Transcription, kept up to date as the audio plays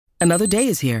Another day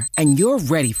is here, and you're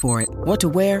ready for it. What to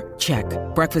wear? Check.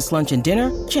 Breakfast, lunch, and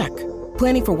dinner? Check.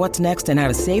 Planning for what's next and how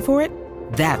to save for it?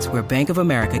 That's where Bank of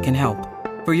America can help.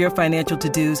 For your financial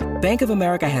to-dos, Bank of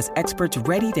America has experts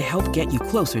ready to help get you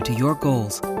closer to your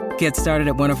goals. Get started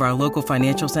at one of our local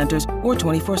financial centers or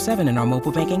 24/7 in our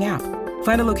mobile banking app.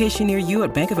 Find a location near you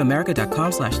at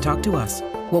bankofamerica.com/talktous.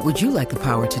 What would you like the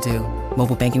power to do?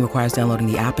 Mobile banking requires downloading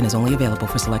the app and is only available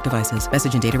for select devices.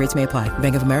 Message and data rates may apply.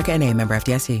 Bank of America N.A., member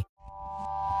FDIC.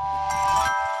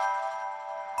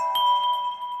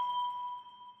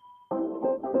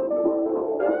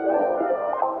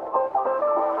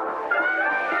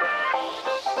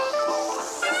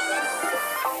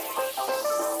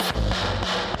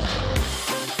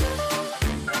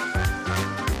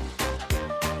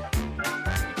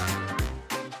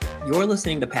 You're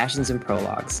listening to Passions and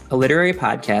Prologues, a literary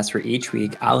podcast where each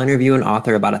week I'll interview an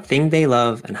author about a thing they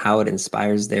love and how it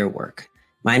inspires their work.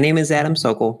 My name is Adam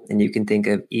Sokol, and you can think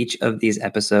of each of these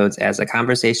episodes as a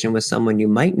conversation with someone you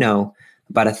might know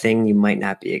about a thing you might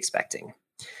not be expecting.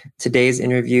 Today's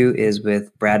interview is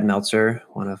with Brad Meltzer,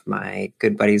 one of my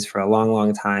good buddies for a long,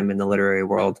 long time in the literary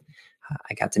world.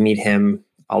 I got to meet him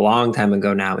a long time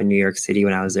ago now in New York City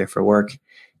when I was there for work.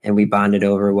 And we bonded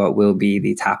over what will be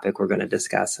the topic we're going to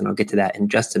discuss. And I'll get to that in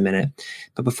just a minute.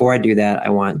 But before I do that, I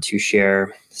want to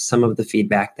share some of the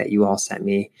feedback that you all sent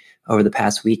me over the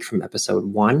past week from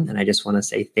episode 1. And I just want to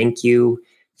say thank you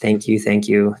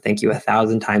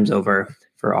 1,000 times over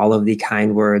for all of the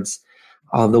kind words,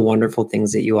 all of the wonderful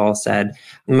things that you all said.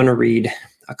 I'm going to read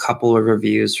a couple of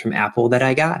reviews from Apple that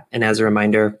I got. And as a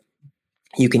reminder,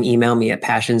 you can email me at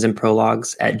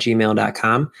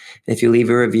passionsandprologues@gmail.com. And if you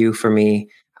leave a review for me,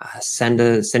 send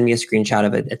me a screenshot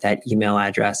of it at that email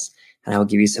address, and I will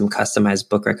give you some customized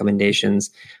book recommendations.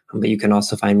 But you can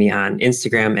also find me on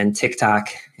Instagram and TikTok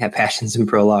at Passions and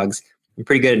Prologues. I'm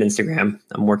pretty good at Instagram.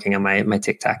 I'm working on my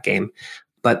TikTok game.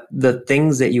 But the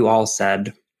things that you all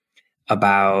said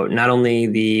about not only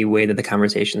the way that the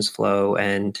conversations flow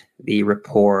and the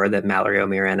rapport that Mallory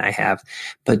O'Meara and I have,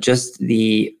 but just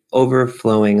the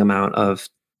overflowing amount of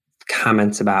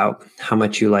comments about how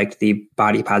much you liked the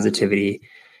body positivity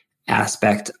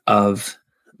aspect of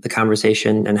the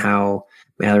conversation and how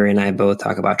Mallory and I both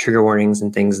talk about trigger warnings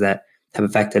and things that have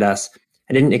affected us.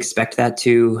 I didn't expect that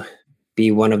to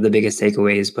be one of the biggest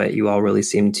takeaways, but you all really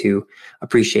seem to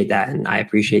appreciate that. And I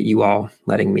appreciate you all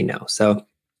letting me know. So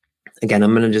again,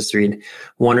 I'm going to just read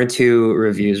one or two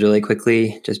reviews really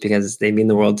quickly, just because they mean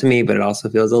the world to me, but it also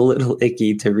feels a little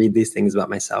icky to read these things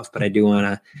about myself. But I do want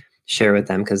to share with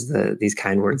them because these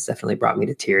kind words definitely brought me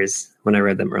to tears when I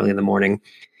read them early in the morning.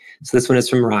 So this one is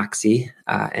from Roxy,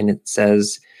 and it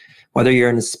says, whether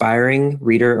you're an aspiring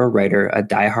reader or writer, a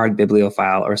diehard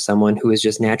bibliophile, or someone who is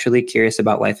just naturally curious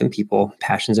about life and people,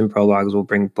 Passions and Prologues will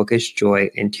bring bookish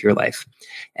joy into your life.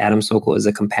 Adam Sokol is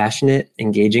a compassionate,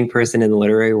 engaging person in the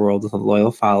literary world with a loyal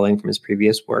following from his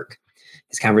previous work.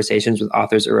 His conversations with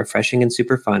authors are refreshing and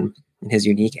super fun, and his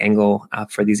unique angle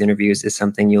for these interviews is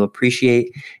something you'll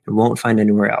appreciate and won't find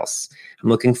anywhere else. I'm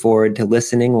looking forward to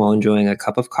listening while enjoying a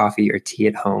cup of coffee or tea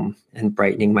at home and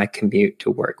brightening my commute to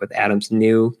work with Adam's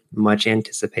new, much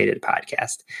anticipated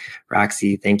podcast.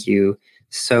 Roxy, thank you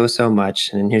so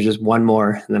much. And here's just one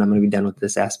more, and then I'm going to be done with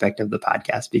this aspect of the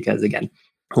podcast because, again,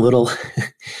 a little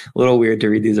weird to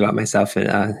read these about myself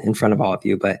in front of all of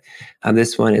you, but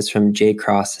this one is from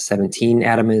JCross17.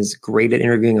 Adam is great at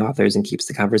interviewing authors and keeps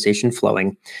the conversation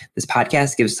flowing. This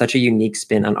podcast gives such a unique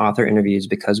spin on author interviews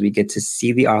because we get to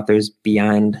see the authors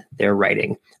beyond their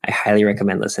writing. I highly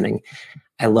recommend listening.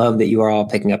 I love that you are all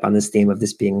picking up on this theme of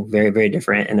this being very, very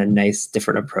different and a nice,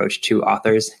 different approach to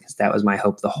authors, because that was my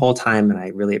hope the whole time, and I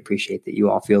really appreciate that you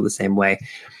all feel the same way.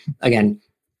 Again,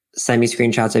 send me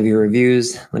screenshots of your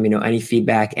reviews. Let me know any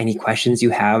feedback, any questions you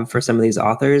have for some of these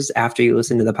authors after you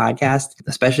listen to the podcast,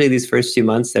 especially these first 2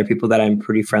 months. They're people that I'm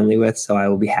pretty friendly with, so I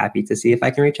will be happy to see if I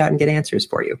can reach out and get answers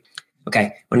for you. Okay,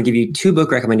 I want to give you 2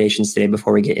 book recommendations today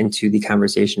before we get into the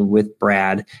conversation with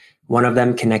Brad. One of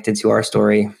them connected to our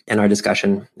story and our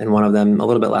discussion, and one of them a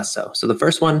little bit less so. So the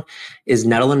first one is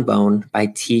Nettle and Bone by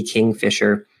T.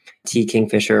 Kingfisher. T.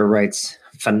 Kingfisher writes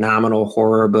phenomenal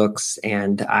horror books,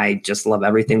 and I just love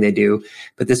everything they do.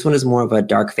 But this one is more of a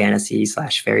dark fantasy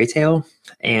 / fairy tale,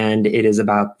 and it is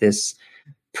about this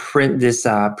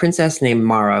princess named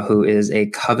Mara, who is a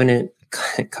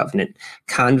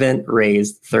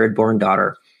convent-raised third-born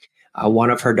daughter. One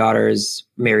of her daughters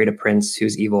married a prince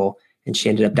who's evil, and she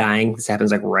ended up dying. This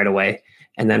happens like right away.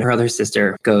 And then her other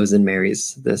sister goes and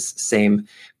marries this same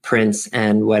prince.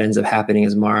 And what ends up happening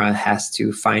is Mara has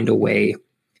to find a way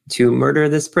to murder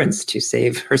this prince to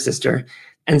save her sister.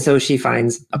 And so she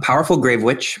finds a powerful grave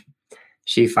witch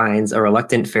She finds a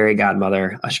reluctant fairy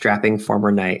godmother, a strapping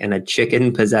former knight, and a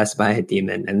chicken possessed by a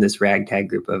demon. And this ragtag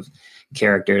group of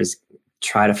characters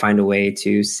try to find a way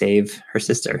to save her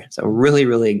sister. So really,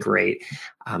 really great.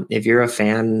 If you're a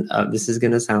fan of, this is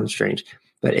going to sound strange,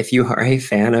 but if you are a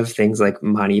fan of things like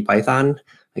Monty Python,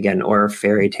 again, or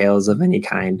fairy tales of any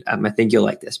kind, I think you'll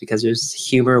like this because there's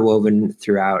humor woven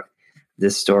throughout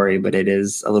this story, but it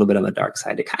is a little bit on the dark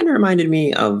side. It kind of reminded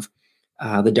me of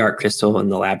The Dark Crystal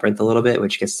and the Labyrinth a little bit,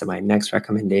 which gets to my next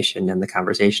recommendation and the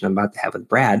conversation I'm about to have with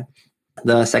Brad.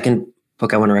 The second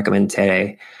book I want to recommend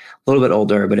today, a little bit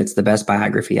older, but it's the best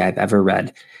biography I've ever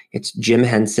read. It's Jim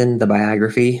Henson, the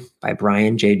biography by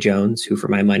Brian J. Jones, who for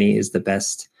my money is the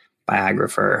best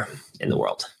biographer in the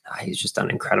world. He's just done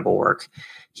incredible work.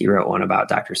 He wrote one about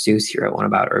Dr. Seuss. He wrote one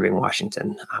about Irving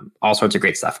Washington, all sorts of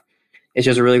great stuff. It's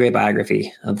just a really great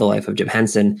biography of the life of Jim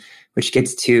Henson, which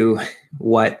gets to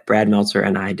what Brad Meltzer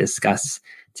and I discuss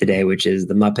today, which is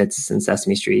the Muppets and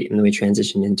Sesame Street. And then we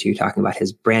transition into talking about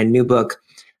his brand new book,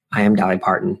 I Am Dolly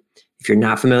Parton. If you're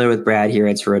not familiar with Brad, here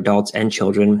it's for adults and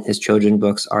children. His children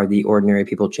books are The Ordinary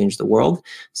People Change the World.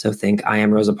 So think I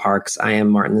Am Rosa Parks, I Am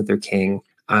Martin Luther King,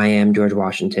 I Am George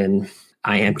Washington,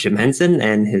 I Am Jim Henson,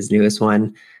 and his newest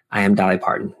one, I Am Dolly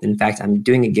Parton. In fact, I'm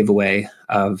doing a giveaway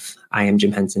of I Am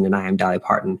Jim Henson and I Am Dolly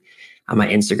Parton on my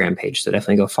Instagram page. So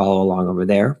definitely go follow along over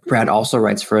there. Brad also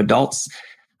writes for adults.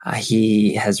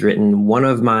 He has written one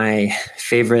of my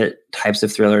favorite types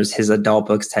of thrillers. His adult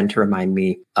books tend to remind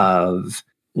me of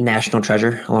National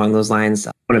Treasure along those lines.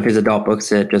 One of his adult books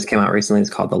that just came out recently is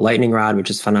called The Lightning Rod, which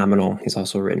is phenomenal. He's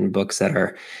also written books that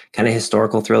are kind of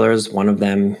historical thrillers, one of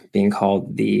them being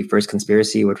called The First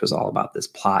Conspiracy, which was all about this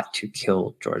plot to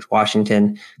kill George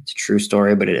Washington. It's a true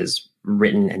story, but it is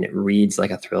written and it reads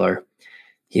like a thriller.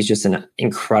 He's just an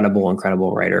incredible,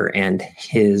 incredible writer. And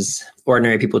his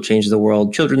Ordinary People Change the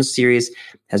World children's series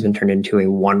has been turned into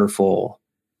a wonderful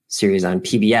series on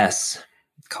PBS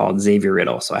called Xavier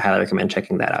Riddle. So I highly recommend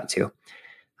checking that out too.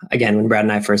 Again, when Brad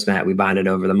and I first met, we bonded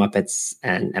over the Muppets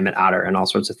and Emmett Otter and all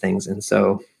sorts of things. And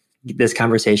so this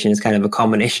conversation is kind of a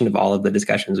culmination of all of the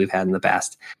discussions we've had in the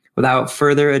past. Without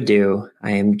further ado,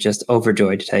 I am just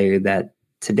overjoyed to tell you that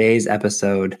today's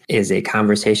episode is a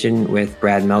conversation with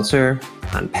Brad Meltzer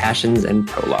on passions and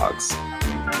prologues.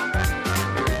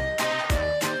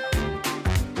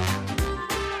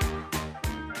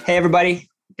 Hey, everybody.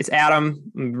 It's Adam.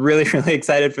 I'm really, really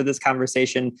excited for this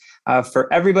conversation.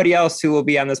 For everybody else who will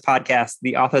be on this podcast,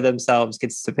 the author themselves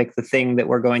gets to pick the thing that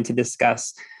we're going to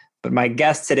discuss. But my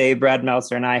guest today, Brad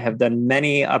Meltzer, and I have done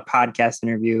many a podcast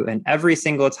interview, and every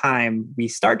single time we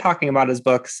start talking about his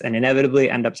books and inevitably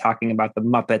end up talking about the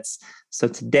Muppets. So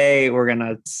today we're going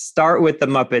to start with the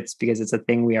Muppets because it's a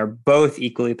thing we are both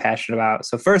equally passionate about.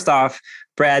 So first off,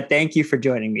 Brad, thank you for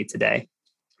joining me today.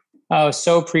 Oh,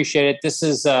 so appreciate it. This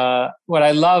is what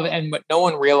I love, and what no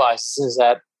one realizes is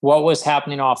that what was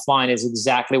happening offline is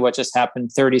exactly what just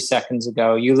happened 30 seconds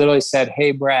ago. You literally said,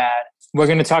 "Hey, Brad, we're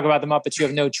going to talk about the Muppets. You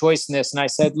have no choice in this." And I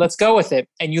said, "Let's go with it."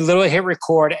 And you literally hit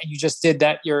record, and you just did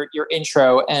that, your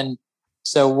intro. And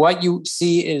so what you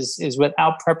see is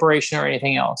without preparation or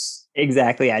anything else.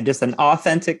 Exactly. Yeah. Just an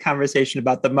authentic conversation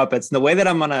about the Muppets. And the way that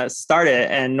I'm going to start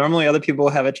it, and normally other people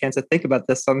will have a chance to think about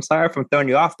this, so I'm sorry if I'm throwing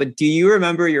you off, but do you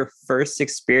remember your first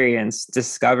experience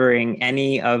discovering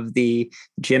any of the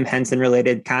Jim Henson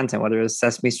related content, whether it was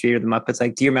Sesame Street or the Muppets?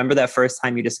 Like, do you remember that first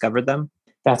time you discovered them?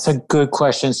 That's a good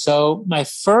question. So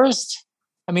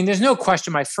there's no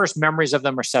question my first memories of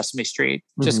them are Sesame Street,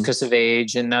 just because of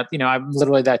age. And that, I'm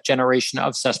literally that generation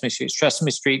of Sesame Street.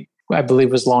 Sesame Street, I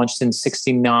believe, was launched in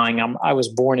 69. I was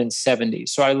born in 70.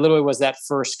 So I literally was that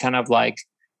first kind of like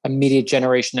immediate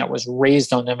generation that was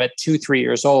raised on them at 2-3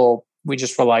 years old. We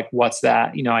just were like, what's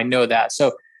that? I know that.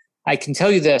 So I can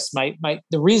tell you this, the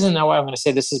reason now I'm going to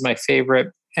say this is my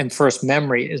favorite and first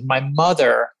memory is my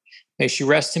mother, may she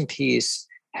rest in peace,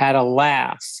 had a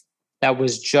laugh that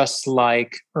was just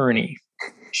like Ernie.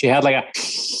 She had like a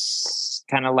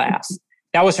kind of laugh.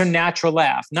 That was her natural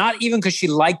laugh. Not even because she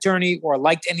liked Ernie or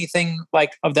liked anything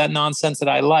like of that nonsense that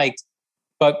I liked,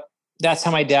 but that's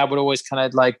how my dad would always kind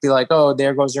of like be like, "Oh,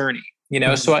 there goes Ernie,"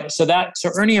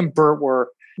 So Ernie and Bert were,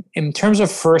 in terms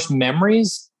of first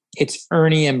memories, it's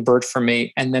Ernie and Bert for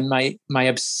me, and then my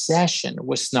obsession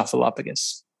was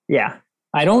Snuffleupagus. Yeah,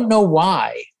 I don't know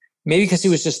why. Maybe because he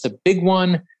was just the big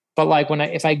one. But like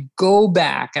if I go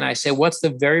back and I say, what's the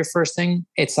very first thing?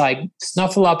 It's like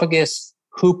Snuffleupagus,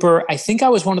 Hooper. I think I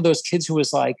was one of those kids who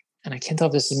was like, and I can't tell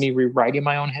if this is me rewriting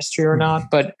my own history or not,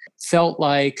 but felt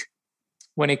like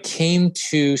when it came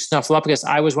to Snuffleupagus,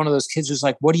 I was one of those kids who's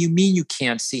like, what do you mean you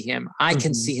can't see him? I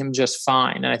can see him just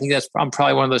fine. And I think I'm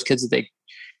probably one of those kids that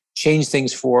change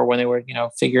things for when they were,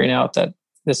 figuring out that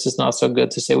this is not so good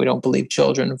to say we don't believe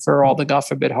children for all the, God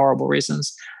forbid, horrible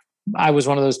reasons. I was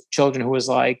one of those children who was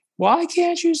like, why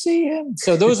can't you see him?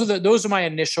 So those are my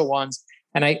initial ones.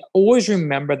 And I always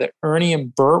remember that Ernie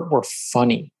and Bert were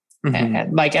funny. Mm-hmm.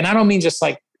 And I don't mean just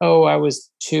like, oh, I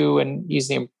was 2 and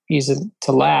easy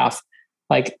to laugh.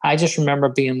 Like, I just remember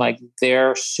being like,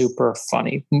 they're super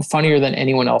funny, funnier than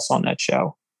anyone else on that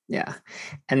show. Yeah.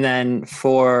 And then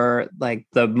for like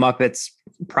the Muppets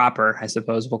proper, I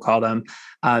suppose we'll call them.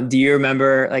 Do you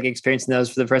remember like experiencing those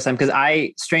for the first time? Because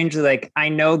I strangely, I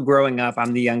know growing up,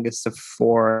 I'm the youngest of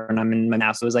 4 and I'm in my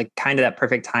now. So it was like kind of that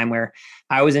perfect time where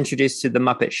I was introduced to the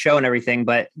Muppet Show and everything.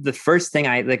 But the first thing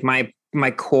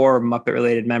my core Muppet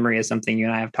related memory is something you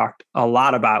and I have talked a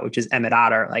lot about, which is Emmett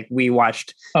Otter. Like we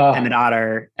watched Emmett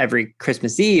Otter every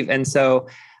Christmas Eve. And so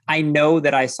I know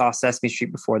that I saw Sesame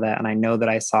Street before that. And I know that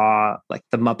I saw like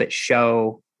the Muppet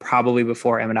Show probably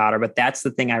before Emmett Otter, but that's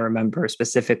the thing I remember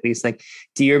specifically. It's like,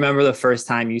 do you remember the first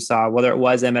time you saw, whether it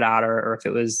was Emmett Otter or if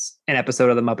it was an episode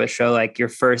of the Muppet Show, like your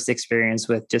first experience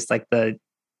with just like the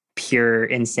pure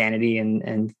insanity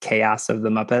and chaos of the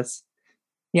Muppets?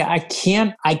 Yeah, I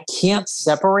can't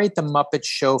separate the Muppet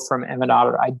Show from Emmett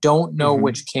Otter. I don't know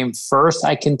which came first.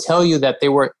 I can tell you that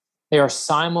they are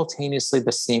simultaneously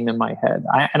the same in my head.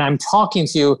 And I'm talking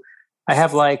to you. I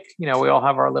have we all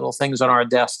have our little things on our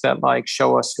desk that like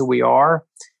show us who we are.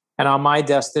 And on my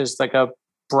desk, there's like a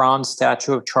bronze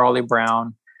statue of Charlie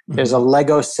Brown. There's a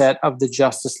Lego set of the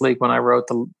Justice League when I wrote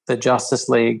the Justice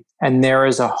League. And there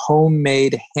is a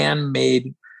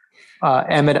handmade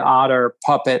Emmett Otter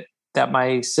puppet that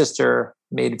my sister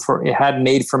had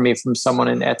made for me from someone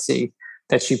in Etsy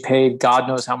that she paid. God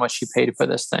knows how much she paid for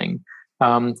this thing.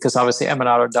 Because obviously Emmett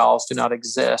Otter dolls do not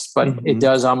exist, but it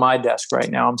does on my desk right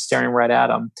now. I'm staring right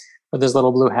at him with his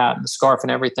little blue hat and the scarf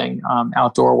and everything,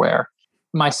 outdoor wear.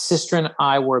 My sister and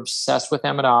I were obsessed with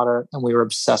Emmett Otter and we were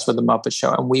obsessed with the Muppet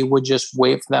Show. And we would just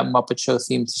wait for that Muppet Show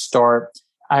theme to start.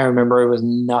 I remember it was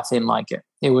nothing like it.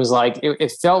 It was like,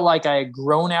 it felt like I had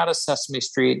grown out of Sesame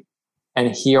Street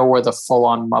and here were the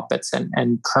full-on Muppets.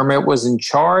 And Kermit was in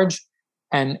charge.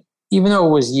 And even though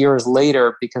it was years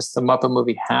later because the Muppet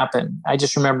movie happened, I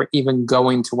just remember even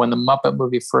going to when the Muppet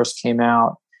movie first came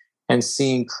out and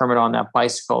seeing Kermit on that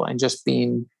bicycle and just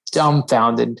being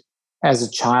dumbfounded as a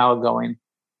child going,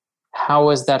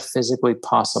 how is that physically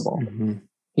possible?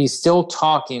 He's still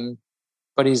talking,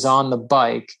 but he's on the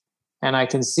bike and I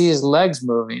can see his legs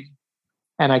moving.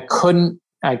 And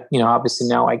obviously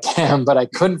now I can, but I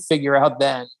couldn't figure out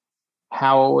then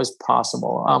how it was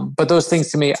possible. But those things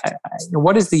to me,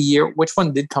 what is the year? Which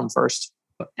one did come first?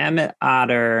 Emmett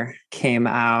Otter came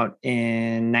out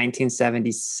in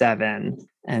 1977.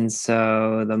 And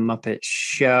so the Muppet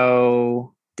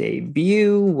Show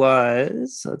debut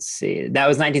was, let's see, that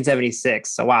was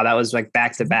 1976. So wow, that was like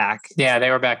back to back. Yeah, they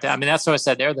were back then. I mean, that's what I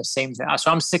said. They're the same thing.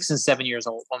 So I'm 6 and 7 years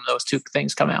old when those two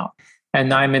things come out.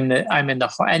 And and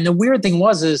the weird thing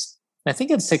is, I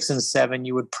think at 6 and 7,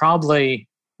 you would probably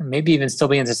maybe even still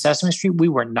be into Sesame Street. We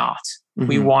were not.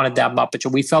 We wanted that Muppet Show.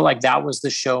 We felt like that was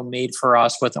the show made for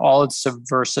us with all its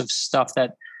subversive stuff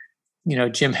that,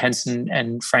 Jim Henson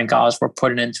and Frank Oz were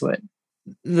putting into it.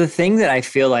 The thing that I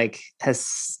feel like has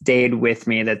stayed with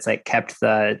me that's like kept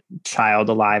the child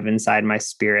alive inside my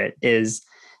spirit is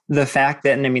the fact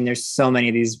that, and I mean, there's so many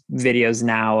of these videos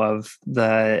now of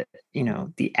the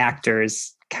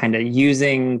actors kind of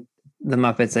using the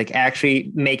Muppets, like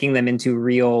actually making them into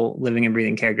real living and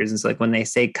breathing characters. And so like when they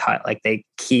say cut, like they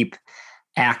keep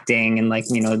acting and like,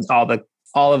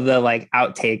 all of the like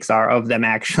outtakes are of them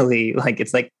actually, like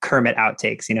it's like Kermit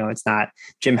outtakes, it's not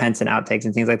Jim Henson outtakes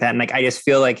and things like that. And like, I just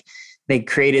feel like they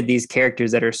created these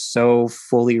characters that are so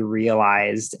fully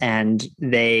realized and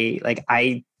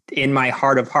in my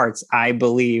heart of hearts, I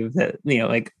believe that,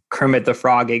 like Kermit the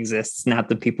Frog exists, not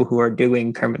the people who are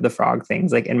doing Kermit the Frog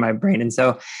things like in my brain. And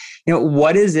so,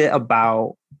 what is it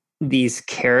about these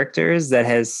characters that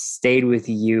has stayed with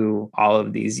you all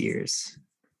of these years?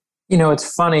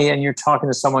 It's funny. And you're talking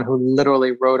to someone who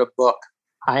literally wrote a book.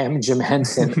 I am Jim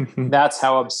Henson. That's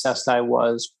how obsessed I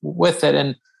was with it.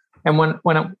 And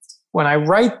when I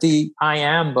write the I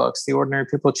Am books, the Ordinary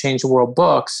People Change the World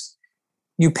books,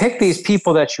 you pick these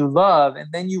people that you love, and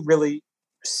then you really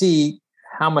see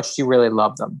how much you really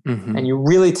love them. And you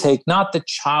really take not the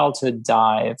childhood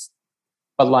dive,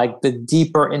 but like the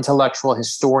deeper intellectual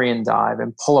historian dive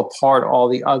and pull apart all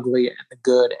the ugly and the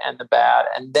good and the bad.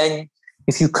 And then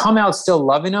if you come out still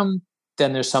loving them,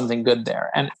 then there's something good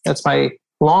there. And that's my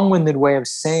long-winded way of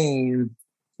saying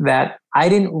that I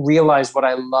didn't realize what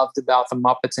I loved about the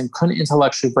Muppets and couldn't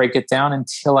intellectually break it down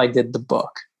until I did the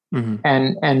book.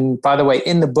 And by the way,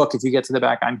 in the book, if you get to the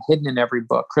back, I'm hidden in every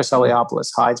book. Chris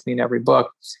Eliopoulos hides me in every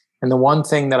book. And the one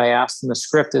thing that I asked in the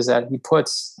script is that he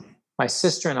puts my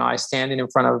sister and I standing in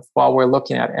front of, while we're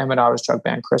looking at Emmett Otter's Drug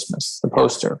Ban Christmas, the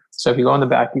poster. So if you go in the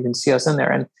back, you can see us in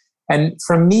there. And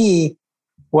for me,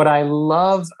 what I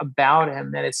love about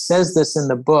him, and it says this in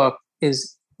the book,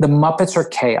 is the Muppets are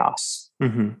chaos.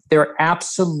 They're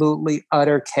absolutely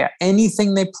utter chaos.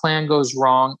 Anything they plan goes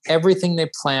wrong. Everything they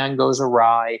plan goes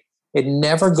awry. It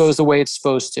never goes the way it's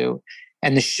supposed to.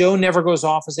 And the show never goes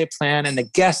off as they plan. And the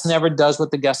guest never does what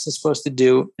the guest is supposed to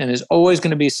do. And there's always going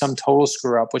to be some total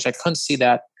screw up, which I couldn't see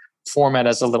that format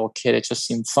as a little kid. It just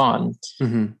seemed fun.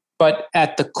 But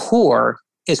at the core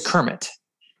is Kermit.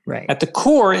 Right. At the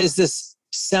core is this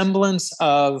semblance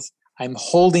of, I'm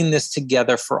holding this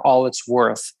together for all it's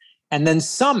worth. And then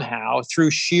somehow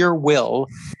through sheer will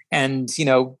and,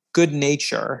 good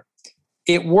nature,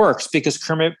 it works because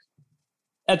Kermit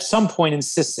at some point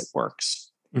insists it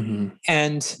works.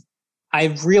 And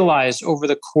I've realized over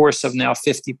the course of now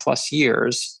 50 plus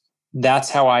years, that's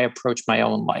how I approach my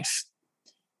own life.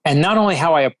 And not only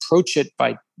how I approach it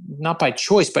not by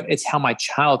choice, but it's how my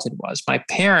childhood was. My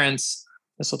parents,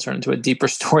 this will turn into a deeper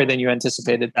story than you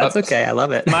anticipated. That's okay. I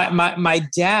love it. My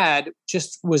dad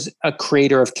just was a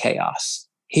creator of chaos.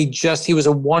 He was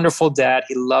a wonderful dad.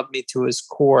 He loved me to his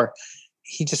core.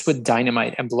 He just would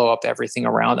dynamite and blow up everything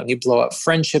around him. He'd blow up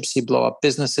friendships. He'd blow up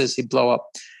businesses. He'd blow up,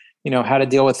 how to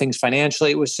deal with things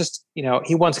financially. It was just,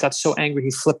 he once got so angry,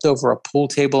 he flipped over a pool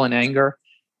table in anger.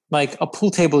 Like a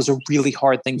pool table is a really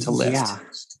hard thing to lift,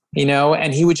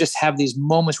 and he would just have these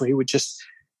moments where he would just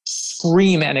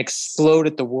scream and explode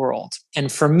at the world.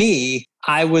 And for me,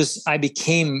 I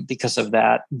became, because of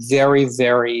that, very,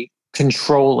 very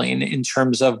controlling in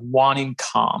terms of wanting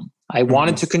calm. I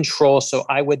wanted to control so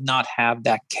I would not have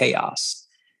that chaos.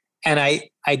 And I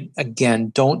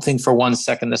again, don't think for one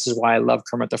second this is why I loved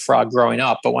Kermit the Frog growing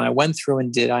up. But when I went through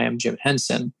and did I Am Jim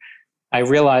Henson, I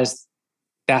realized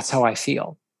that's how I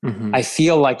feel. I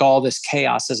feel like all this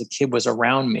chaos as a kid was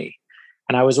around me.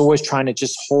 And I was always trying to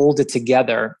just hold it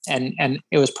together. And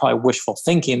it was probably wishful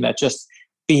thinking that just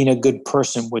being a good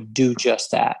person would do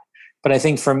just that. But I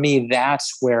think for me,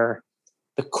 that's where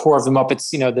the core of the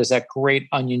Muppets, there's that great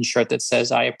Onion shirt that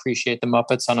says, I appreciate the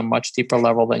Muppets on a much deeper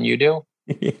level than you do.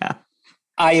 Yeah.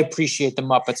 I appreciate the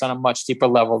Muppets on a much deeper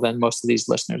level than most of these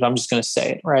listeners. I'm just going to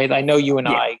say it, right? I know you and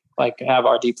I have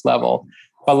our deep level,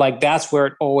 but that's where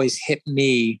it always hit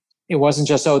me. It wasn't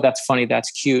just, oh, that's funny,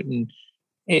 that's cute. And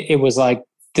it was like,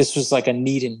 this was like a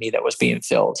need in me that was being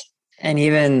filled. And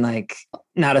even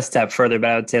not a step further, but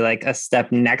I would say a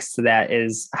step next to that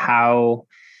is how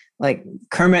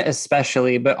Kermit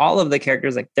especially, but all of the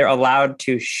characters, they're allowed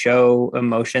to show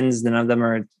emotions. None of them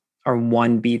are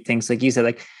one beat things. Like you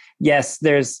said, yes,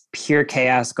 there's pure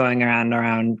chaos going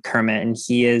around Kermit, and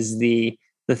he is the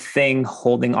thing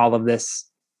holding all of this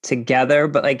together.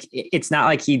 But it's not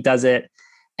like he does it.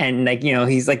 And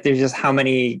he's there's just how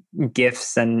many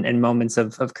gifs and moments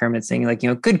of Kermit saying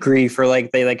good grief, or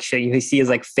they show you, he see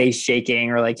his face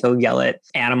shaking, or he'll yell at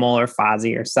Animal or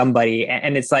Fozzie or somebody.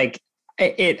 And it's I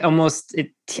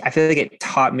feel like it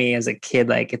taught me as a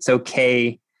kid, it's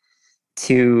okay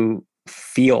to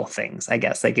feel things, I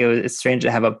guess. It's strange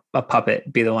to have a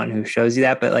puppet be the one who shows you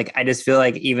that. But I just feel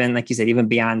even, like you said, even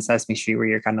beyond Sesame Street, where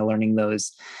you're kind of learning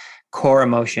those core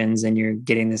emotions and you're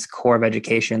getting this core of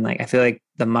education, I feel like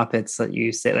the Muppets that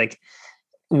you say,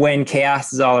 when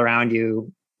chaos is all around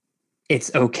you,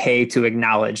 it's okay to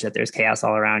acknowledge that there's chaos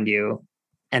all around you,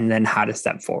 and then how to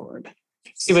step forward.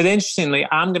 See, but interestingly,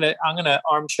 I'm gonna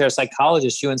armchair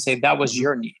psychologist you and say that was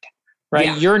your need, right?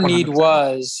 Yeah, your 100%. Need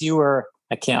was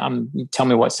tell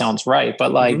me what sounds right,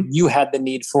 but you had the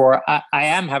need for, I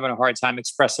am having a hard time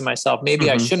expressing myself. Maybe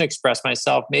I shouldn't express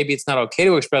myself. Maybe it's not okay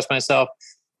to express myself,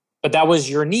 but that was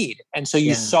your need. And so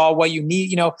you saw what you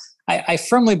need. I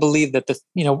firmly believe that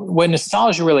where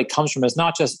nostalgia really comes from is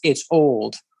not just it's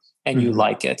old and you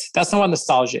like it. That's not what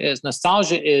nostalgia is.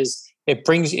 Nostalgia is,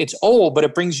 it's old, but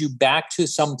it brings you back to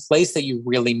some place that you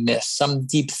really miss, some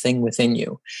deep thing within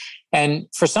you. And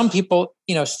for some people,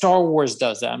 Star Wars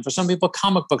does that. And for some people,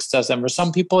 comic books does that. And for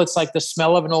some people, it's the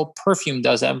smell of an old perfume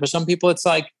does that. And for some people, it's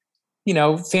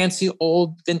fancy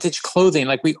old vintage clothing.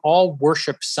 We all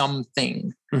worship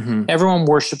something. Everyone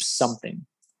worships something.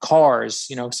 Cars,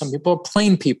 some people are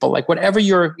plane people, whatever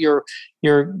your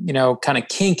kind of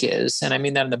kink is. And I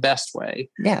mean that in the best way.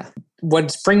 Yeah. What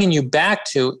it's bringing you back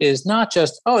to is not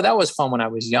just, oh, that was fun when I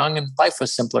was young and life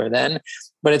was simpler then,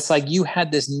 but it's you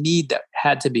had this need that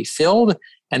had to be filled,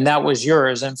 and that was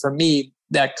yours. And for me,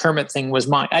 that Kermit thing was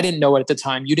mine. I didn't know it at the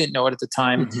time. You didn't know it at the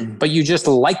time, but you just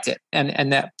liked it.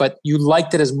 But you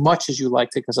liked it as much as you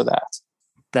liked it because of that.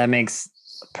 That makes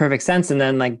perfect sense. And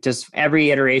then like just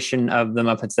every iteration of the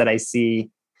Muppets that I see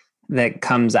that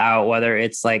comes out, whether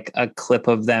it's like a clip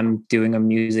of them doing a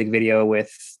music video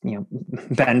with,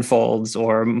 Ben Folds,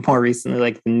 or more recently,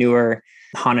 like the newer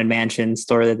Haunted Mansion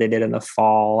story that they did in the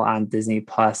fall on Disney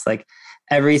Plus, like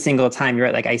every single time you're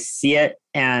right, like I see it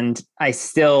and I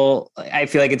feel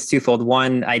like it's twofold.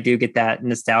 One, I do get that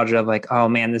nostalgia of like, oh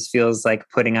man, this feels like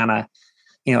putting on a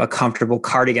comfortable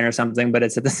cardigan or something, but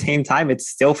it's at the same time, it's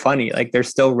still funny. Like they're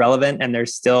still relevant and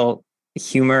there's still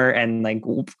humor and like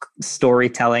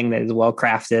storytelling that is well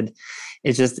crafted.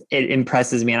 It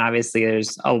impresses me. And obviously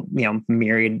there's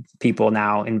myriad people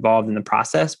now involved in the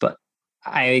process, but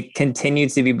I continue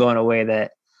to be blown away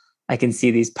that I can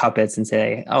see these puppets and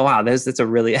say, oh wow, that's a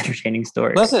really entertaining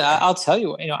story. Listen, I'll tell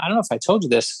you, I don't know if I told you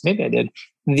this, maybe I did.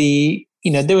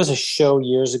 There was a show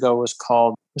years ago, it was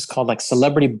called like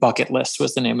Celebrity Bucket List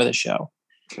was the name of the show.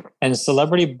 And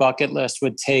Celebrity Bucket List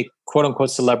would take quote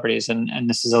unquote celebrities. And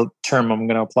this is a term I'm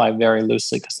going to apply very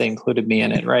loosely because they included me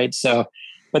in it. Right. So,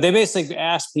 but they basically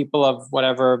asked people of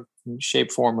whatever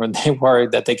shape, form, or they were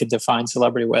that they could define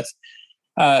celebrity with.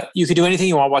 You could do anything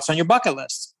you want. What's on your bucket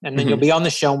list? And then you'll be on the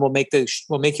show and we'll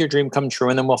make your dream come true.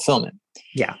 And then we'll film it.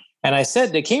 Yeah. And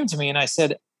they came to me and I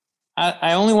said,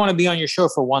 I only want to be on your show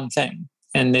for one thing.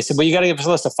 And they said, well, you got to give us a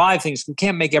list of 5 things. We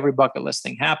can't make every bucket list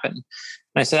thing happen. And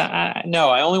I said, no,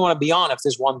 I only want to be on if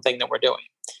there's one thing that we're doing.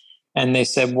 And they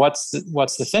said, what's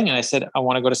the thing? And I said, I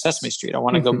want to go to Sesame Street. I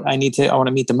want to go, I want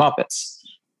to meet the Muppets.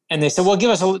 And they said, well, give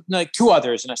us like 2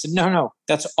 others. And I said, no,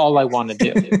 that's all I want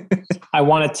to do. I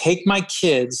want to take my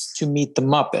kids to meet the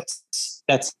Muppets.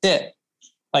 That's it.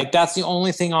 Like, that's the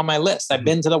only thing on my list. I've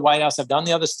been to the White House. I've done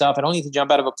the other stuff. I don't need to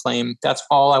jump out of a plane. That's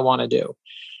all I want to do.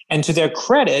 And to their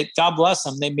credit, God bless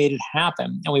them, they made it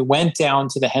happen. And we went down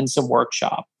to the Henson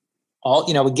workshop.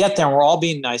 We get there and we're all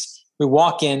being nice. We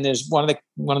walk in, there's one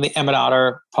of the Emmett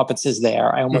Otter puppets is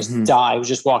there. I almost die. I was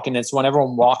just walking in. So when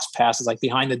everyone walks past, it's like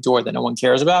behind the door that no one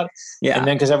cares about. Yeah. And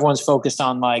then because everyone's focused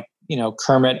on like,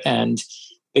 Kermit and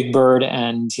Big Bird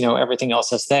and, everything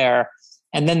else that's there.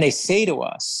 And then they say to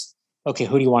us, okay,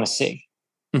 who do you want to see?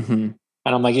 And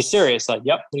I'm like, you're serious? Like,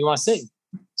 yep. What do you want to see?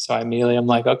 So I'm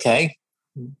like, okay,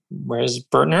 where's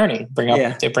Bert and Ernie?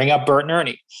 They bring up Bert and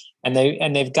Ernie. And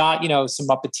they've got, some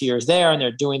Muppeteers there and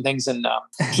they're doing things. And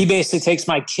he basically takes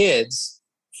my kids,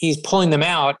 he's pulling them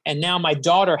out. And now my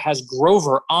daughter has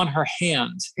Grover on her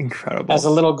hand. Incredible. As a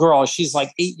little girl. She's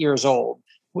like 8 years old.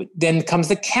 Then comes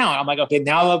the count. I'm like, okay,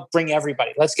 now I'll bring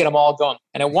everybody. Let's get them all going.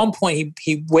 And at one point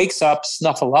he wakes up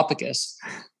Snuffleupagus.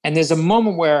 And there's a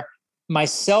moment where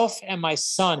myself and my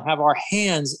son have our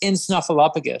hands in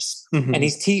Snuffleupagus,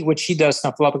 and which he does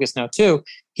Snuffleupagus now too.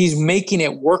 He's making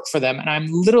it work for them. And I'm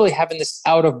literally having this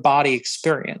out of body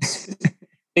experience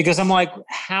because I'm like,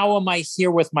 how am I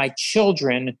here with my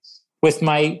children, with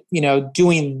my,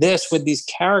 doing this with these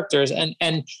characters? And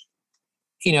in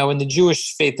the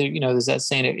Jewish faith, there's that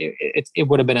saying, it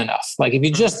would have been enough. Like if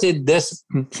you just did this,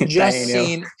 just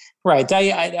seen, right,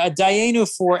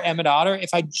 Dayenu for Emmett Otter. If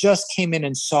I just came in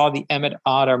and saw the Emmett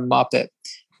Otter Muppet,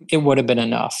 it would have been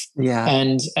enough. Yeah.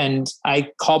 And I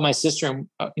called my sister and,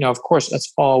 of course,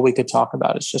 that's all we could talk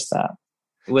about. It's just that.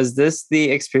 Was this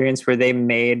the experience where they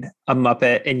made a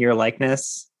Muppet in your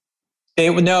likeness?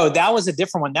 No, that was a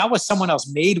different one. That was someone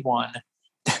else made one.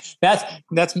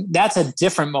 That's a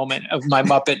different moment of my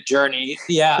Muppet journey.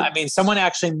 Yeah. I mean, someone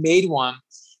actually made one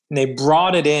and they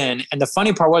brought it in. And the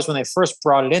funny part was when they first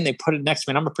brought it in, they put it next to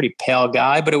me. And I'm a pretty pale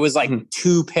guy, but it was like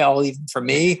too pale even for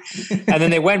me. And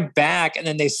then they went back and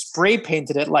then they spray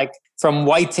painted it like from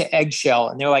white to eggshell.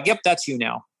 And they're like, yep, that's you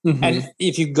now. And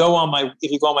if you go on my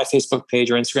Facebook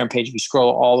page or Instagram page, if you scroll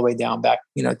all the way down back,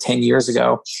 10 years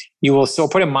ago, you will still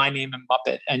put in my name and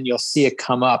Muppet and you'll see it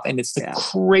come up. And it's the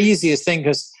craziest thing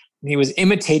because he was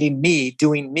imitating me,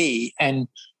 doing me. And,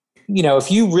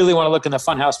 if you really want to look in the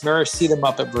funhouse mirror, see the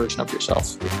Muppet version of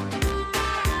yourself.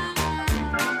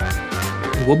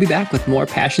 We'll be back with more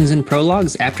Passions and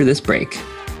Prologues after this break.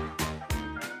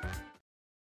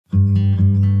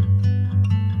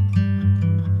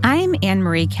 I'm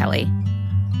Anne-Marie Kelly.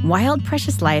 Wild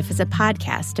Precious Life is a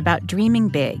podcast about dreaming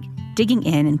big, digging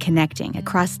in and connecting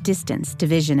across distance,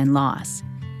 division, and loss.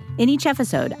 In each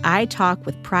episode, I talk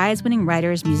with prize-winning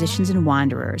writers, musicians, and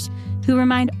wanderers who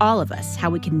remind all of us how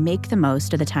we can make the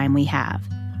most of the time we have.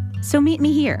 So meet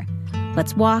me here.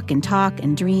 Let's walk and talk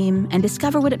and dream and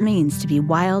discover what it means to be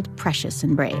wild, precious,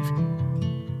 and brave.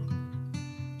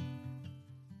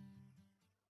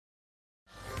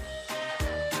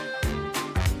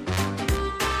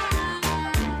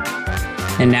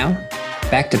 And now,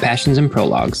 back to Passions and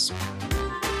Prologues.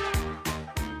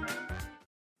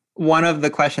 One of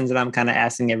the questions that I'm kind of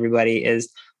asking everybody is,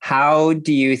 how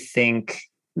do you think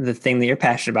the thing that you're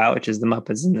passionate about, which is the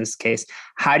Muppets in this case,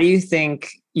 how do you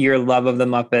think your love of the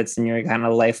Muppets and your kind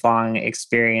of lifelong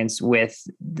experience with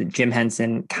the Jim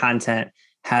Henson content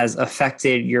has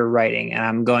affected your writing? And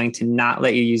I'm going to not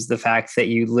let you use the fact that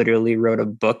you literally wrote a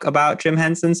book about Jim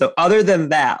Henson. So other than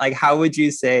that, like, how would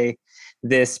you say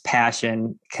this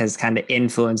passion has kind of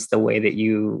influenced the way that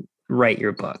you write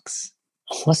your books?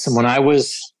 Listen, when I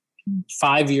was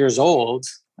 5 years old,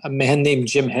 a man named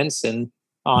Jim Henson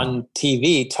on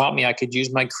TV taught me I could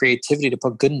use my creativity to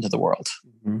put good into the world.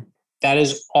 Mm-hmm. That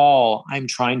is all I'm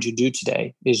trying to do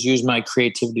today, is use my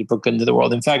creativity to put good into the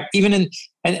world. In fact, even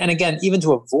again, even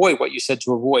to avoid what you said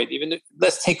to avoid,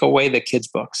 let's take away the kids'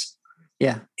 books.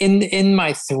 Yeah. In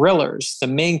my thrillers, the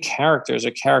main character is a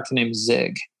character named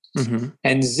Zig. Mm-hmm.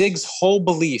 And Zig's whole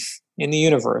belief in the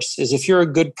universe is if you're a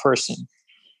good person,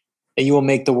 that you will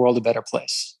make the world a better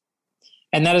place.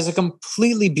 And that is a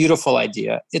completely beautiful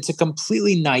idea. It's a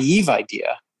completely naive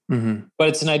idea, mm-hmm. but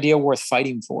it's an idea worth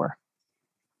fighting for.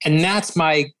 And that's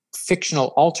my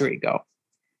fictional alter ego.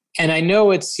 And I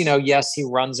know it's, yes, he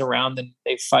runs around and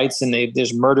they fights and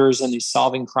there's murders and he's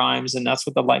solving crimes. And that's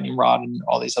what the Lightning Rod and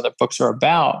all these other books are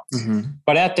about. Mm-hmm.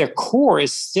 But at their core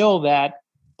is still that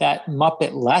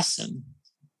Muppet lesson,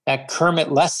 that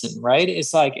Kermit lesson, right?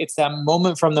 It's like, it's that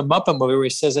moment from the Muppet movie where he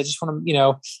says, I just want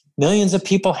to, millions of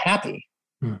people happy.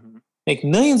 Mm-hmm. Make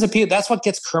millions of people. That's what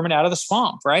gets Kermit out of the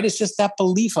swamp, right? It's just that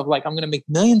belief of like, I'm going to make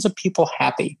millions of people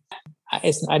happy.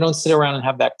 I don't sit around and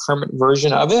have that Kermit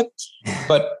version of it,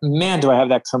 but man, do I have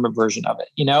that Kermit version of it.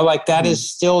 Like that is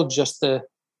still just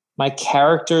my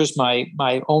characters,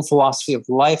 my own philosophy of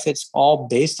life. It's all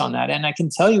based on that. And I can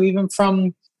tell you, even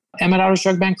from Emmett Otter's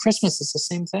Drug Band Christmas, it's the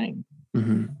same thing.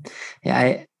 Mm-hmm.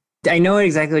 Yeah, I know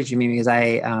exactly what you mean, because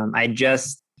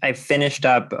I finished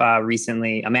up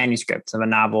recently a manuscript of a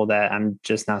novel that I'm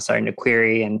just now starting to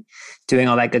query and doing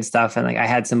all that good stuff. And like, I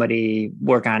had somebody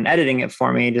work on editing it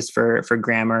for me just for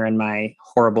grammar and my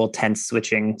horrible tense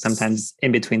switching sometimes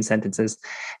in between sentences.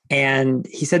 And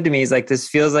he said to me, he's like, this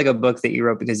feels like a book that you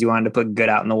wrote because you wanted to put good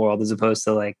out in the world as opposed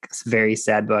to like very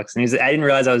sad books. And I didn't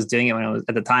realize I was doing it when I was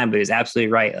at the time, but he was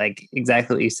absolutely right. Like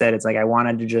exactly what you said. It's like, I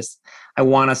want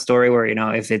a story where,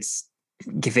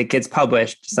 if it gets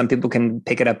published, some people can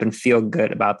pick it up and feel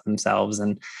good about themselves.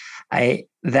 And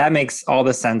that makes all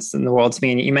the sense in the world to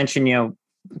me. And you mentioned,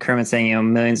 Kermit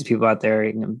saying, millions of people out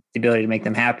there, the ability to make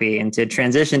them happy, and to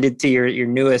transition to your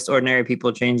newest Ordinary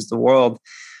People Change the World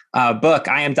book.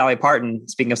 I Am Dolly Parton.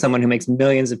 Speaking of someone who makes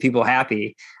millions of people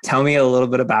happy, tell me a little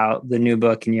bit about the new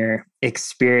book and your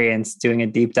experience doing a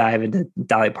deep dive into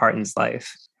Dolly Parton's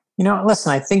life.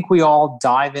 Listen, I think we all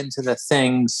dive into the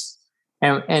things.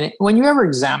 And when you ever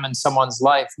examine someone's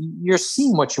life, you're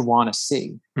seeing what you want to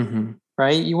see, mm-hmm.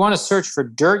 right? You want to search for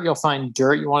dirt, you'll find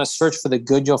dirt. You want to search for the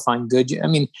good, you'll find good.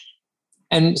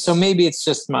 And so maybe it's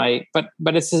just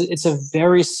but it's a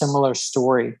very similar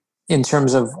story in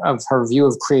terms of her view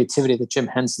of creativity that Jim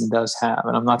Henson does have.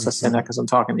 And I'm not just saying that because I'm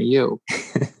talking to you.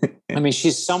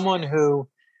 She's someone who,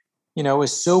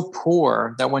 is so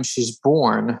poor that when she's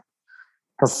born,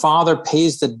 her father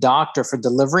pays the doctor for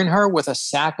delivering her with a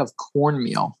sack of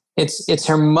cornmeal. It's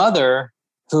her mother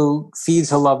who feeds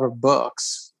her love of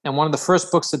books. And one of the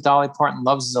first books that Dolly Parton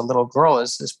loves as a little girl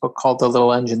is this book called The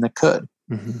Little Engine That Could.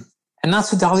 Mm-hmm. And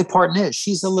that's who Dolly Parton is.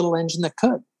 She's a little engine that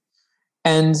could.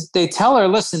 And they tell her,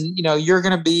 listen, you're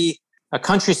going to be a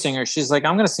country singer. She's like,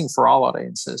 I'm going to sing for all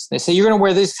audiences. They say, you're going to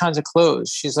wear these kinds of clothes.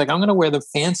 She's like, I'm going to wear the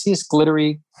fanciest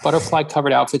glittery butterfly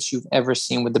covered outfits you've ever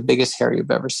seen with the biggest hair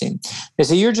you've ever seen. They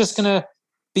say, you're just going to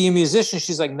be a musician.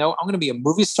 She's like, no, I'm going to be a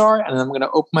movie star. And then I'm going to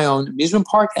open my own amusement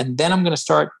park. And then I'm going to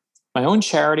start my own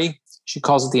charity. She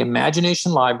calls it the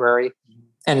Imagination Library.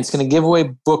 And it's going to give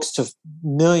away books to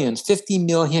millions, 50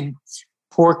 million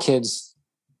poor kids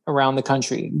around the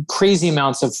country. Crazy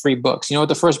amounts of free books. You know what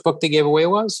the first book they gave away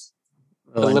was?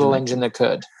 The Little Engine That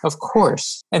Could, of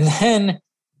course. And then,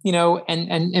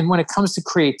 and when it comes to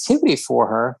creativity for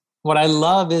her, what I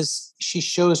love is she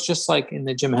shows, just like in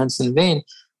the Jim Henson vein,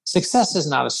 success is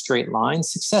not a straight line.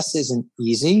 Success isn't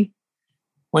easy.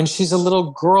 When she's a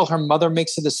little girl, her mother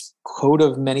makes her this coat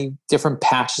of many different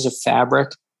patches of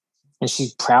fabric, and she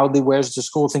proudly wears it to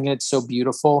school thinking it's so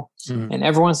beautiful. Mm-hmm. And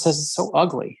everyone says it's so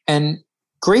ugly. And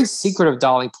great secret of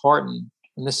Dolly Parton,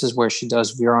 and this is where she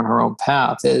does veer on her own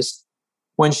path, is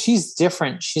when she's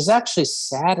different, she's actually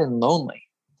sad and lonely.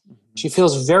 She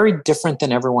feels very different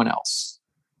than everyone else,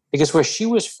 because where she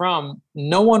was from,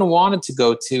 no one wanted to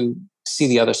go to see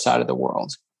the other side of the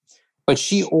world. but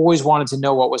she always wanted to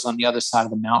know what was on the other side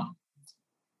of the mountain.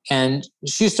 And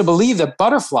she used to believe that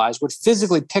butterflies would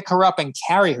physically pick her up and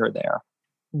carry her there.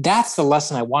 That's the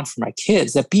lesson I want for my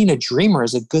kids, that being a dreamer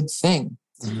is a good thing.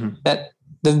 That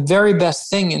the very best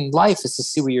thing in life is to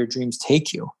see where your dreams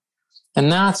take you.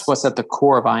 And that's what's at the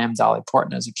core of I Am Dolly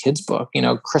Parton as a kid's book.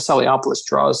 Chris Eliopoulos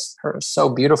draws her so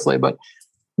beautifully, but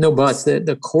no buts.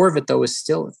 The core of it, though, is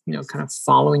still, kind of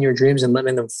following your dreams and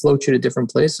letting them float you to different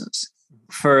places.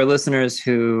 For listeners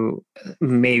who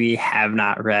maybe have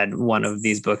not read one of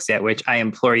these books yet, which I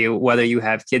implore you, whether you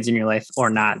have kids in your life or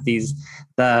not,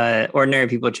 the Ordinary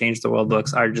People Change the World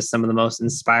books are just some of the most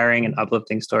inspiring and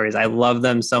uplifting stories. I love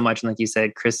them so much. And like you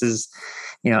said, Chris's,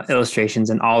 illustrations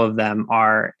and all of them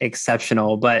are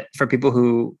exceptional. But for people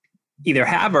who either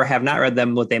have or have not read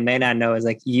them, what they may not know is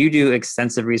like you do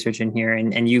extensive research in here,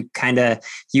 and you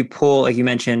you pull, like you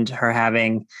mentioned, her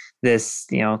having this,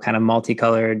 kind of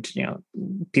multicolored,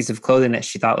 piece of clothing that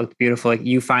she thought looked beautiful. Like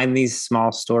you find these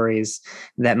small stories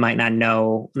that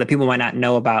people might not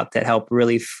know about, that help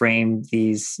really frame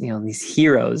these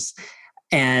heroes.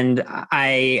 And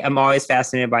I am always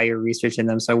fascinated by your research in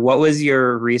them. So what was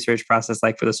your research process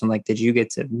like for this one? Like, did you get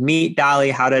to meet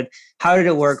Dolly? How did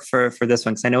it work for this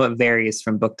one? Because I know it varies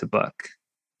from book to book.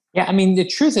 Yeah, I mean, the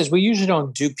truth is we usually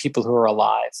don't do people who are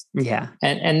alive. Yeah.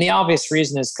 And the obvious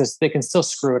reason is because they can still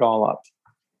screw it all up,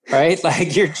 right?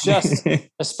 Like you're just,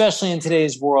 especially in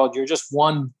today's world, you're just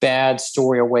one bad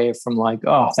story away from like,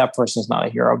 oh, that person's not a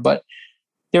hero. But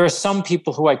there are some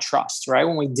people who I trust, right?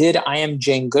 When we did I Am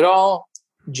Jane Goodall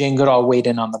weighed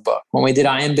in on the book. When we did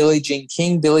I Am Billie Jean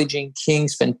King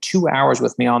spent 2 hours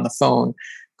with me on the phone,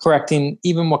 correcting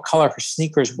even what color her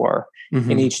sneakers were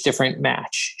in each different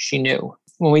match. She knew.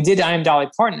 When we did I Am Dolly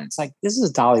Parton, it's like, this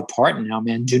is Dolly Parton now,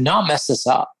 man. Do not mess this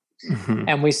up.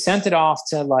 And we sent it off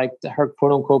to like her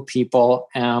quote unquote people.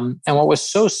 And what was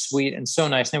so sweet and so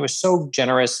nice, and they were so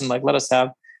generous and like let us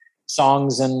have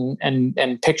songs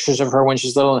and pictures of her when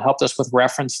she's little and helped us with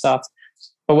reference stuff.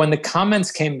 But when the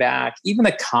comments came back, even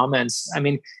the comments, I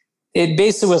mean, it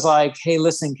basically was like, hey,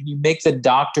 listen, can you make the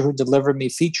doctor who delivered me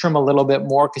feature him a little bit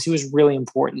more? Because he was really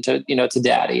important to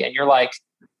daddy. And you're like,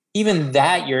 even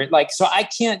that, you're like, so I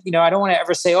can't, I don't want to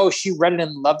ever say, oh, she read it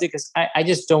and loved it, because I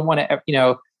just don't want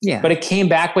to, Yeah. But it came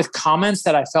back with comments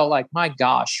that I felt like, my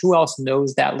gosh, who else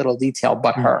knows that little detail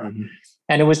but her?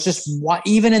 And it was just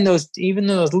even in those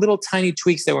little tiny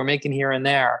tweaks that we're making here and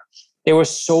there, they were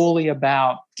solely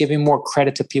about giving more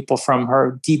credit to people from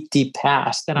her deep, deep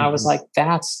past. And I was like,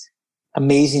 that's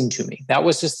amazing to me. That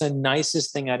was just the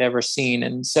nicest thing I'd ever seen.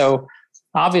 And so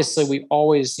obviously we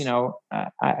always,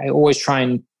 I always try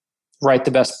and write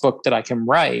the best book that I can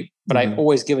write, but I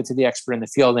always give it to the expert in the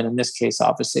field. And in this case,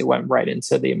 obviously it went right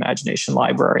into the Imagination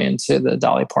Library, into the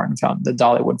the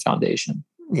Dollywood Foundation.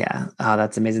 Yeah. Oh,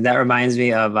 that's amazing. That reminds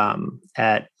me of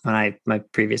my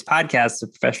previous podcast, the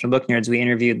Professional Book Nerds, we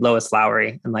interviewed Lois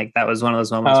Lowry. And like, that was one of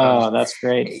those moments. That's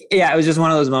great. Yeah. It was just one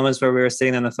of those moments where we were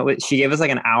sitting on the phone. She gave us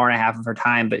like an hour and a half of her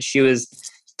time, but she was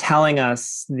telling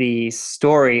us the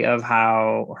story of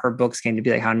how her books came to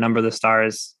be, like how Number of the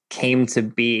Stars came to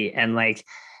be. And like,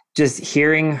 just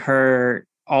hearing her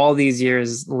all these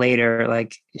years later,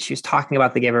 like she was talking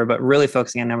about The Giver, but really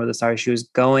focusing on Number of the Stars. She was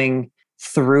going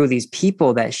through these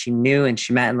people that she knew and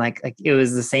she met, and like it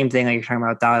was the same thing like you're talking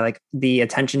about Dolly, like the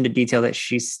attention to detail that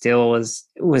she still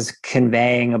was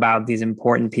conveying about these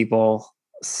important people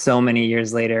so many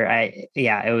years later.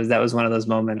 That was one of those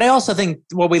moments. I also think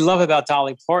what we love about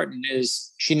Dolly Parton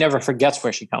is she never forgets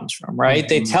where she comes from, right?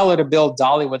 They tell her to build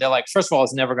Dollywood. They're like, first of all,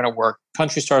 it's never going to work.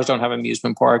 Country stars don't have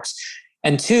amusement parks.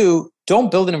 And two, don't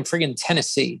build it in friggin'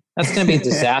 Tennessee. That's going to be a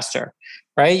disaster.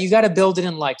 Right? You got to build it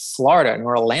in like Florida and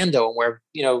Orlando and where,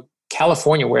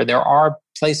 California, where there are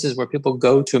places where people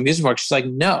go to amusement parks. She's like,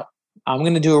 no, I'm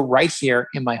going to do it right here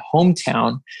in my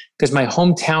hometown, because my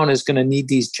hometown is going to need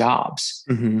these jobs.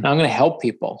 And I'm going to help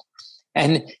people.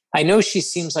 And I know she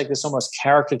seems like this almost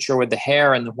caricature with the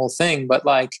hair and the whole thing, but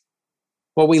like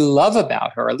what we love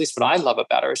about her, at least what I love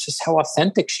about her, is just how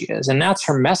authentic she is. And that's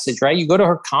her message, right? You go to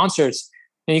her concerts,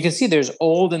 and you can see there's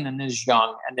old and then there's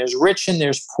young, and there's rich and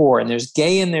there's poor, and there's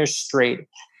gay and there's straight.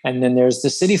 And then there's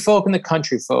the city folk and the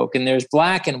country folk, and there's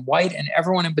black and white and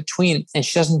everyone in between. And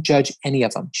she doesn't judge any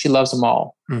of them. She loves them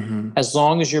all, as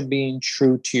long as you're being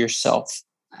true to yourself.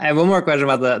 I have one more question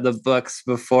about the books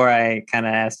before I kind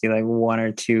of ask you like one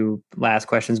or two last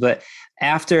questions. But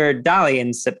after Dolly,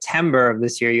 in September of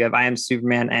this year, you have I Am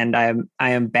Superman and I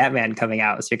Am Batman coming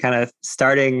out. So you're kind of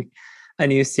starting a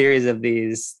new series of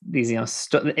these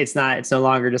it's no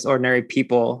longer just ordinary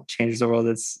people change the world.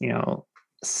 It's,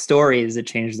 stories that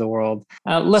change the world.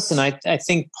 Listen, I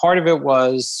think part of it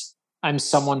was I'm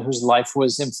someone whose life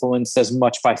was influenced as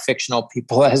much by fictional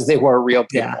people as they were real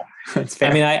people. Yeah, that's fair.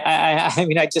 I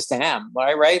mean, I just am,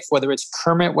 right? Whether it's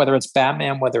Kermit, whether it's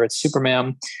Batman, whether it's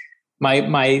Superman,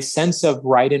 my sense of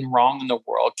right and wrong in the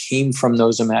world came from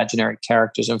those imaginary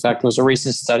characters. In fact, there was a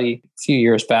recent study a few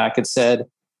years back. It said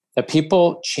that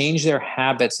people change their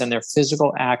habits and their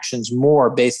physical actions more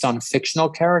based on fictional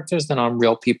characters than on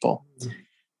real people.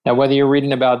 Now, whether you're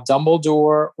reading about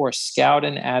Dumbledore or Scout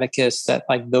and Atticus, that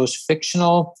like those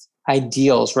fictional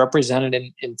ideals represented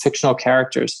in fictional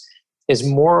characters has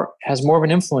more of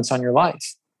an influence on your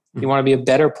life. You want to be a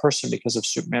better person because of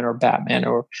Superman or Batman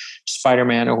or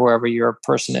Spider-Man or whoever your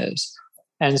person is.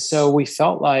 And so we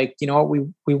felt like, you know what,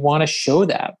 we want to show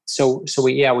that. So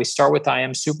we start with I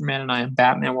Am Superman and I Am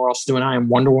Batman. We're also doing I Am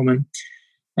Wonder Woman.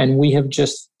 And we have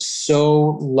just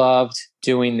so loved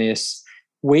doing this.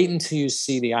 Wait until you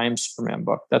see the I Am Superman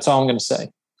book. That's all I'm going to say.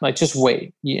 Like, just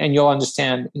wait. And you'll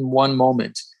understand in one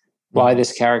moment why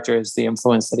this character is the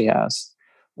influence that he has.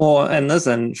 Well, and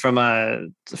listen, from a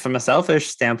selfish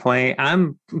standpoint,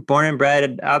 I'm born and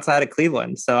bred outside of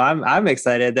Cleveland. So I'm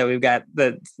excited that we've got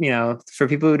the, for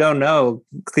people who don't know,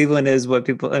 Cleveland is what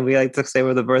people, and we like to say,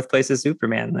 we're the birthplace of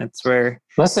Superman. That's where.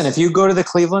 Listen, if you go to the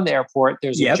Cleveland airport,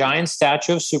 there's a giant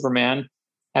statue of Superman.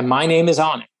 And my name is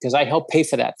on it because I helped pay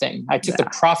for that thing. I took the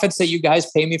profits that you guys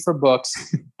pay me for books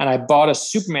and I bought a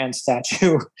Superman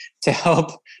statue to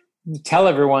help tell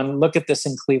everyone, look at this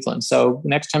in Cleveland. So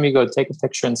next time you go, take a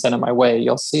picture and send it my way.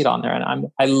 You'll see it on there. And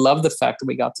I love the fact that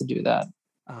we got to do that.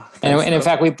 And in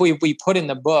fact, we put in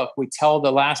the book, we tell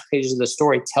the last pages of the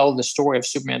story, tell the story of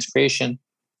Superman's creation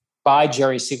by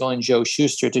Jerry Siegel and Joe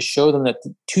Shuster to show them that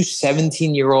the two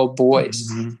 17-year-old boys,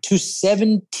 two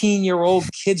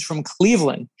 17-year-old kids from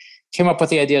Cleveland came up with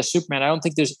the idea of Superman. I don't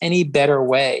think there's any better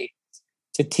way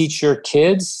to teach your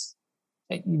kids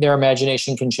their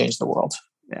imagination can change the world.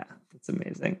 Yeah, that's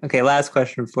amazing. Okay, last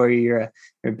question for you. You're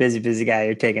a busy guy.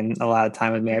 You're taking a lot of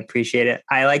time with me. I appreciate it.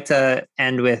 I like to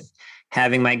end with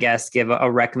having my guests give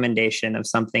a recommendation of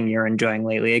something you're enjoying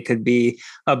lately. It could be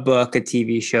a book, a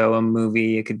TV show, a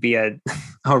movie. It could be a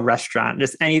restaurant,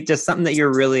 just something that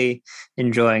you're really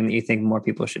enjoying that you think more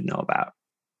people should know about.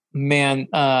 Man,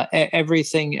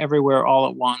 Everything, Everywhere, All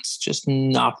at Once just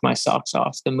knocked my socks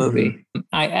off, the movie.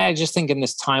 I just think in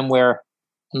this time where,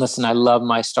 and listen, I love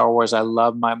my Star Wars. I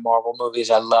love my Marvel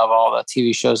movies. I love all the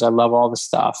TV shows. I love all the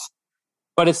stuff.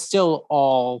 But it's still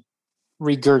all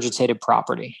regurgitated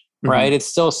property. Right? It's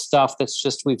still stuff that's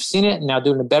just, we've seen it and now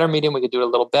doing a better medium, we could do it a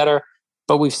little better,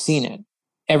 but we've seen it.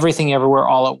 Everything, Everywhere,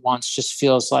 All at Once just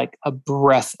feels like a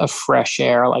breath of fresh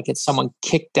air. Like it's someone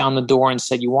kicked down the door and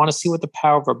said, you want to see what the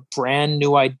power of a brand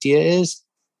new idea is?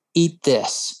 Eat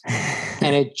this.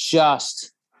 And it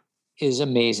just is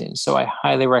amazing. So I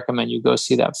highly recommend you go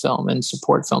see that film and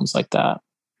support films like that.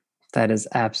 That is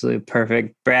absolutely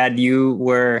perfect. Brad, you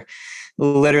were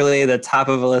literally the top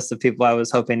of a list of people I was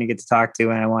hoping to get to talk to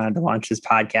when I wanted to launch this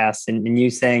podcast. And you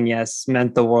saying yes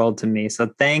meant the world to me.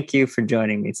 So thank you for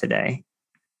joining me today.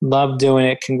 Love doing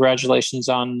it. Congratulations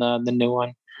on the new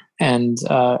one. And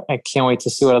I can't wait to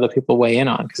see what other people weigh in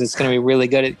on because it's going to be really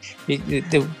good.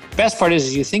 The best part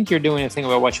is you think you're doing a thing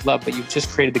about what you love, but you've just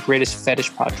created the greatest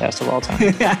fetish podcast of all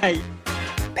time.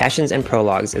 Passions and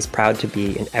Prologues is proud to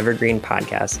be an evergreen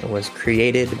podcast and was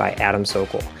created by Adam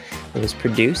Sokol. It was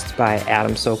produced by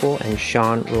Adam Sokol and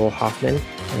Sean Rule Hoffman.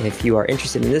 And if you are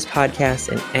interested in this podcast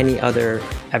and any other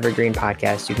evergreen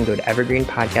podcast, you can go to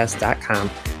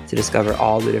evergreenpodcast.com to discover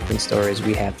all the different stories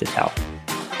we have to tell.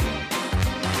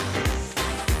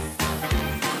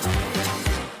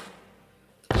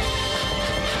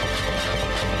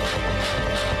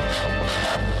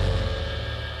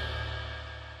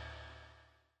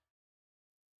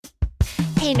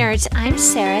 Hey nerds, I'm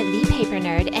Sarah, the paper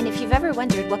nerd, and if you've ever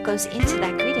wondered what goes into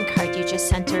that greeting card you just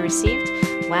sent or received,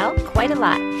 well, quite a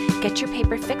lot. Get your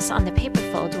paper fix on the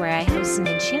Paperfold, where I host an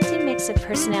enchanting mix of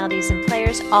personalities and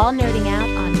players all nerding out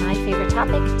on my favorite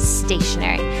topic,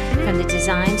 stationery. From the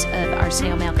designs of our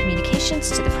snail mail communications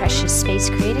to the precious space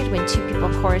created when two people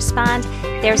correspond,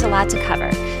 there's a lot to cover.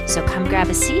 So come grab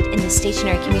a seat in the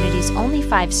stationery community's only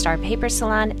 5-star paper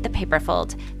salon, the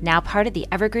Paperfold, now part of the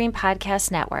Evergreen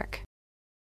Podcast Network.